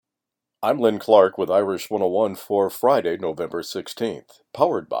I'm Lynn Clark with Irish 101 for Friday, November 16th,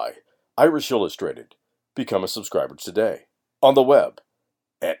 powered by Irish Illustrated. Become a subscriber today on the web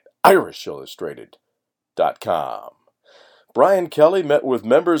at irishillustrated.com. Brian Kelly met with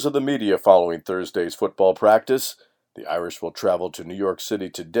members of the media following Thursday's football practice. The Irish will travel to New York City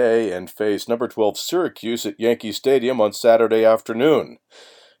today and face number 12 Syracuse at Yankee Stadium on Saturday afternoon.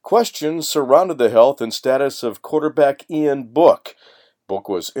 Questions surrounded the health and status of quarterback Ian Book. Book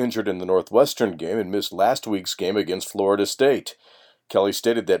was injured in the Northwestern game and missed last week's game against Florida State. Kelly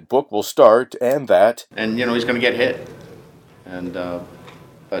stated that Book will start and that... And, he's going to get hit.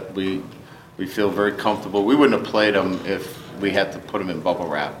 But we feel very comfortable. We wouldn't have played him if we had to put him in bubble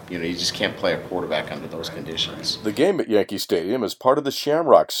wrap. You just can't play a quarterback under those conditions. The game at Yankee Stadium is part of the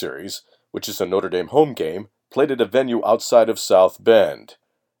Shamrock Series, which is a Notre Dame home game played at a venue outside of South Bend.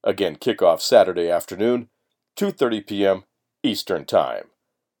 Again, kickoff Saturday afternoon, 2:30 p.m. Eastern Time.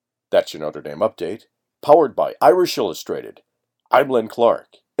 That's your Notre Dame update, powered by Irish Illustrated. I'm Len Clark,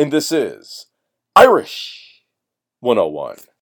 and this is Irish 101.